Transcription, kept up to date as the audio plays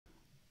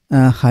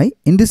Hi,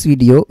 in this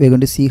video we're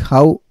going to see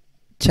how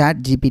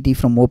chatgpt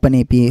from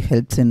OpenAPI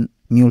helps in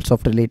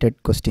MuleSoft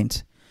related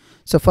questions.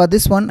 So for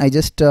this one I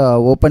just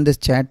opened this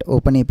chat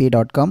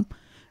openapi.com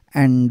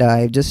and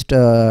I just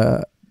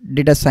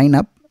did a sign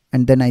up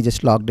and then I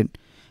just logged in.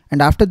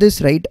 And after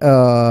this, right,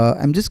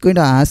 I'm just going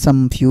to ask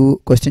some few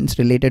questions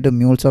related to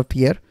MuleSoft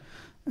here.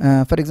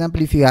 For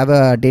example, if you have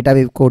a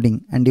DataWeave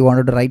coding and you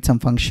wanted to write some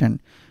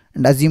function,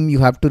 and assume you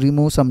have to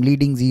remove some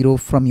leading zero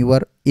from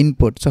your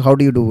input. So how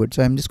do you do it?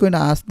 So I'm just going to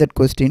ask that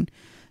question.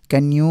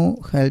 Can you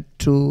help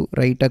to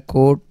write a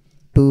code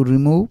to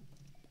remove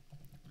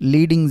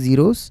leading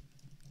zeros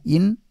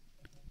in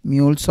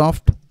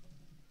MuleSoft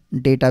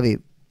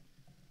DataWeave?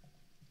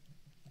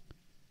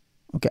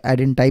 Okay, I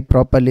didn't type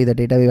properly the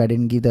DataWeave. I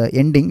didn't give the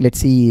ending.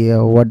 Let's see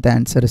what the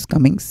answer is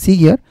coming. See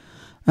here,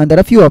 and there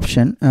are a few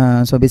options.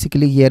 So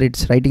basically here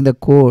it's writing the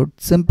code,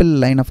 simple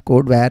line of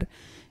code where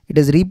it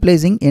is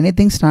replacing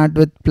anything start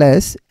with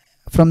plus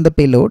from the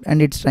payload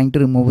and it's trying to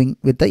removing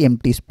with the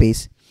empty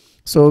space.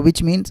 So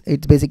which means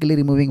it's basically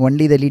removing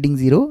only the leading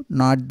zero,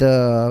 not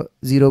the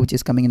zero which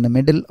is coming in the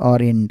middle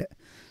or end.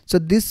 So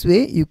this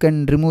way you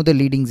can remove the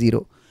leading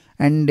zero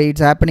and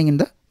it's happening in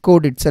the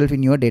code itself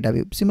in your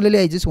DataWeave. Similarly,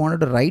 I just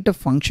wanted to write a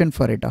function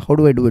for it. How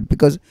do I do it?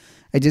 Because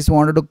I just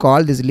wanted to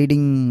call this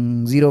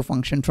leading zero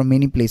function from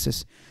many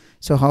places.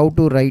 So how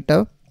to write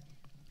a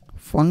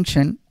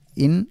function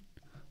in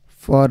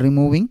for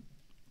removing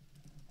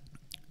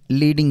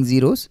leading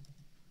zeros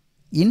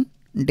in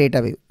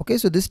DataWeave. Okay,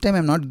 so this time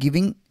I'm not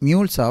giving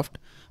MuleSoft,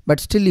 but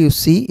still you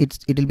see it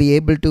will be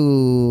able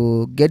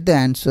to get the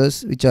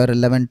answers which are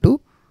relevant to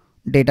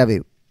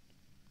DataWeave.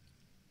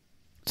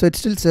 So it's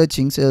still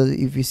searching. So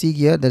if you see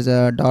here, there's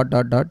a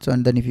dot. So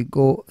and then if you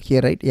go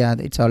here, right, yeah,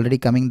 it's already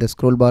coming the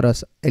scroll bar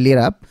as earlier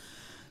app.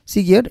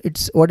 See here,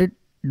 it's what it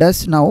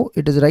does now.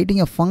 It is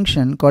writing a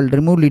function called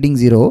remove leading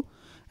zero,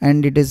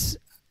 and it is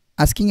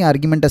asking an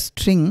argument a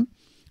string,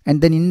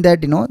 and then in that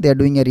they are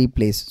doing a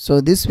replace.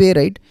 So this way,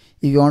 right,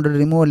 if you want to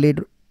remove a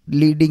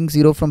leading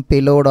zero from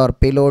payload or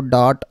payload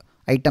dot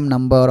item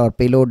number or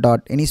payload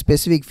dot any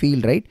specific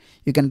field, right,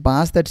 you can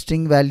pass that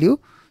string value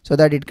so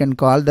that it can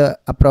call the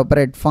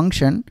appropriate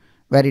function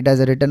where it has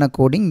a return a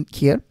coding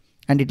here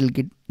and it will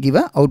give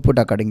a output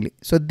accordingly.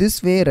 So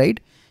this way, right,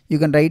 you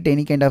can write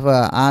any kind of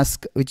a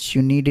ask which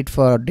you need it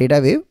for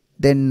DataWeave,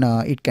 then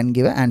it can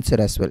give an answer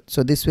as well.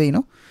 So this way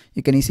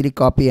you can easily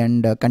copy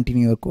and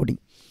continue your coding.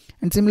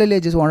 And similarly, I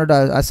just wanted to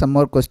ask some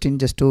more questions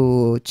just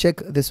to check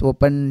this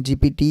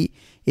OpenGPT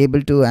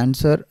able to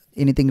answer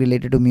anything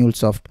related to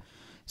MuleSoft.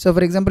 So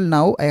for example,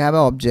 now I have an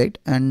object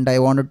and I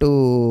wanted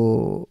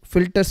to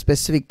filter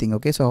specific thing.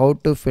 Okay, so how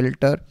to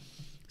filter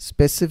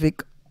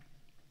specific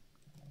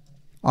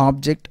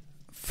object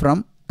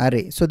from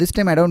array. So this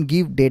time I don't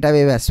give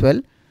DataWeave as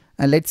well.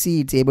 And let's see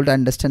it's able to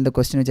understand the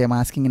question which I'm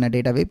asking in a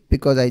DataWeave,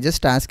 because I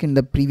just asked in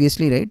the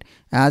previously, right,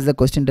 as the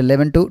question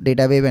relevant to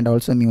DataWeave and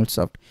also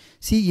MuleSoft.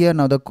 See here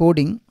now the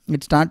coding,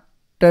 it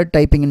started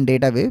typing in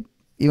DataWeave,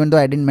 even though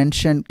I didn't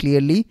mention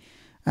clearly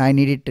I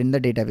need it in the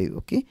DataWeave.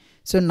 Okay,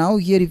 so now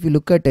here if you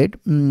look at it,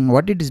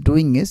 what it is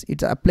doing is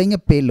it's applying a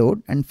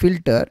payload and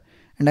filter,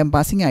 and I'm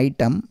passing an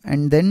item,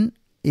 and then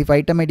if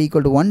item ID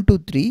equal to 1, 2,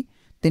 3,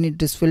 then it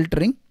is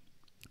filtering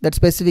that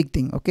specific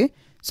thing. Okay,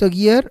 so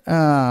here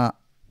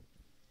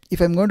if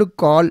I'm going to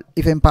call,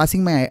 if I'm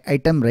passing my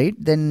item, right,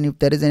 then if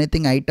there is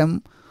anything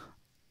item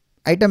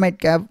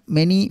might have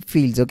many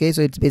fields. Okay,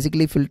 so it's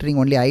basically filtering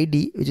only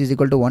ID which is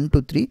equal to 1,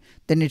 2, 3,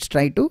 then it's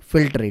try to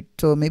filter it.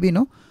 So maybe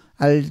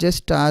I'll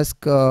just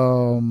ask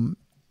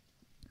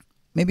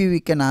maybe we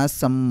can ask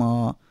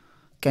some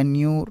can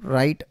you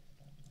write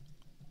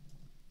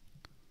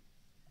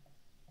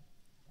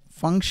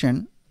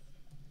function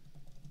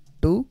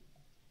to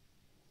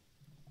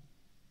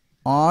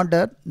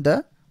order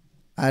the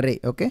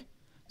array. Okay,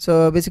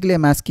 so basically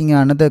I'm asking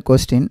another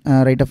question,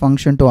 write a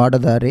function to order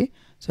the array.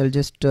 So I'll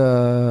just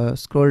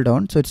scroll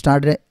down. So it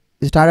started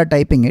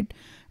typing it,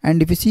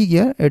 and if you see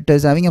here, it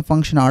is having a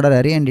function order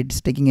array and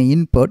it's taking an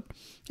input,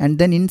 and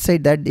then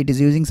inside that it is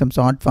using some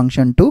sort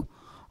function to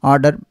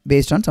order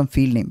based on some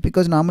field name,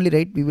 because normally,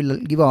 right, we will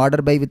give a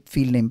order by with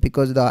field name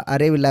because the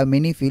array will have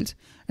many fields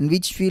and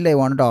which field I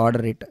wanted to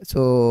order it.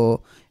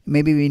 So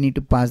maybe we need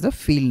to pass the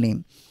field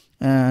name.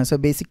 So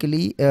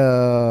basically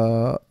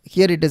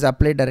here it is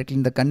applied directly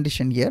in the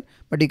condition here,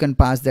 but you can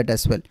pass that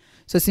as well.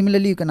 So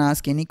similarly you can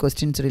ask any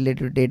questions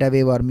related to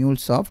DataWeave or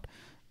MuleSoft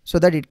so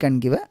that it can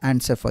give an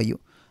answer for you.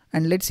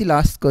 And let's see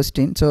last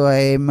question. So I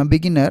am a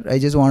beginner, I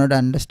just wanted to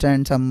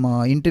understand some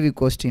interview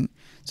question.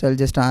 So I'll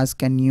just ask,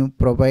 can you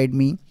provide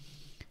me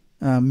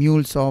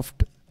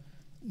MuleSoft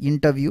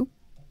interview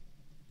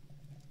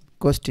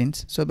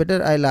questions? So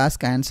better I'll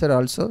ask answer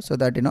also, so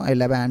that I'll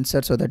have an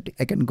answer so that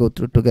I can go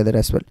through together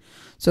as well.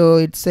 So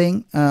it's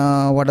saying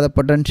what are the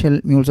potential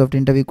MuleSoft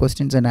interview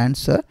questions and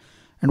answer,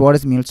 and what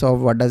is MuleSoft,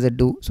 what does it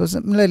do. So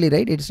similarly,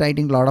 right, it's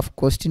writing a lot of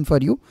question for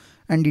you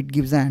and it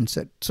gives the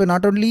answer. So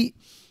not only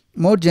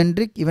more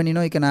generic, even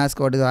you can ask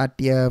what is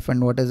RTF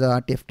and what is the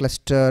RTF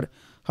cluster,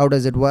 how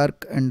does it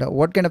work, and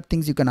what kind of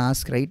things you can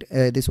ask, right?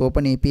 This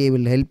open API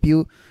will help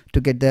you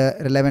to get the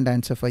relevant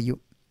answer for you.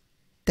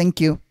 Thank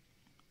you.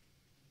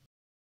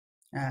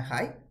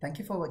 Hi, thank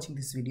you for watching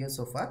this video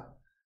so far.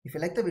 If you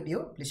like the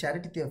video, please share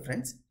it with your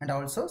friends and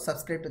also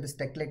subscribe to this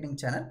Tech Lightning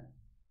channel.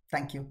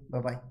 Thank you.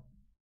 Bye-bye.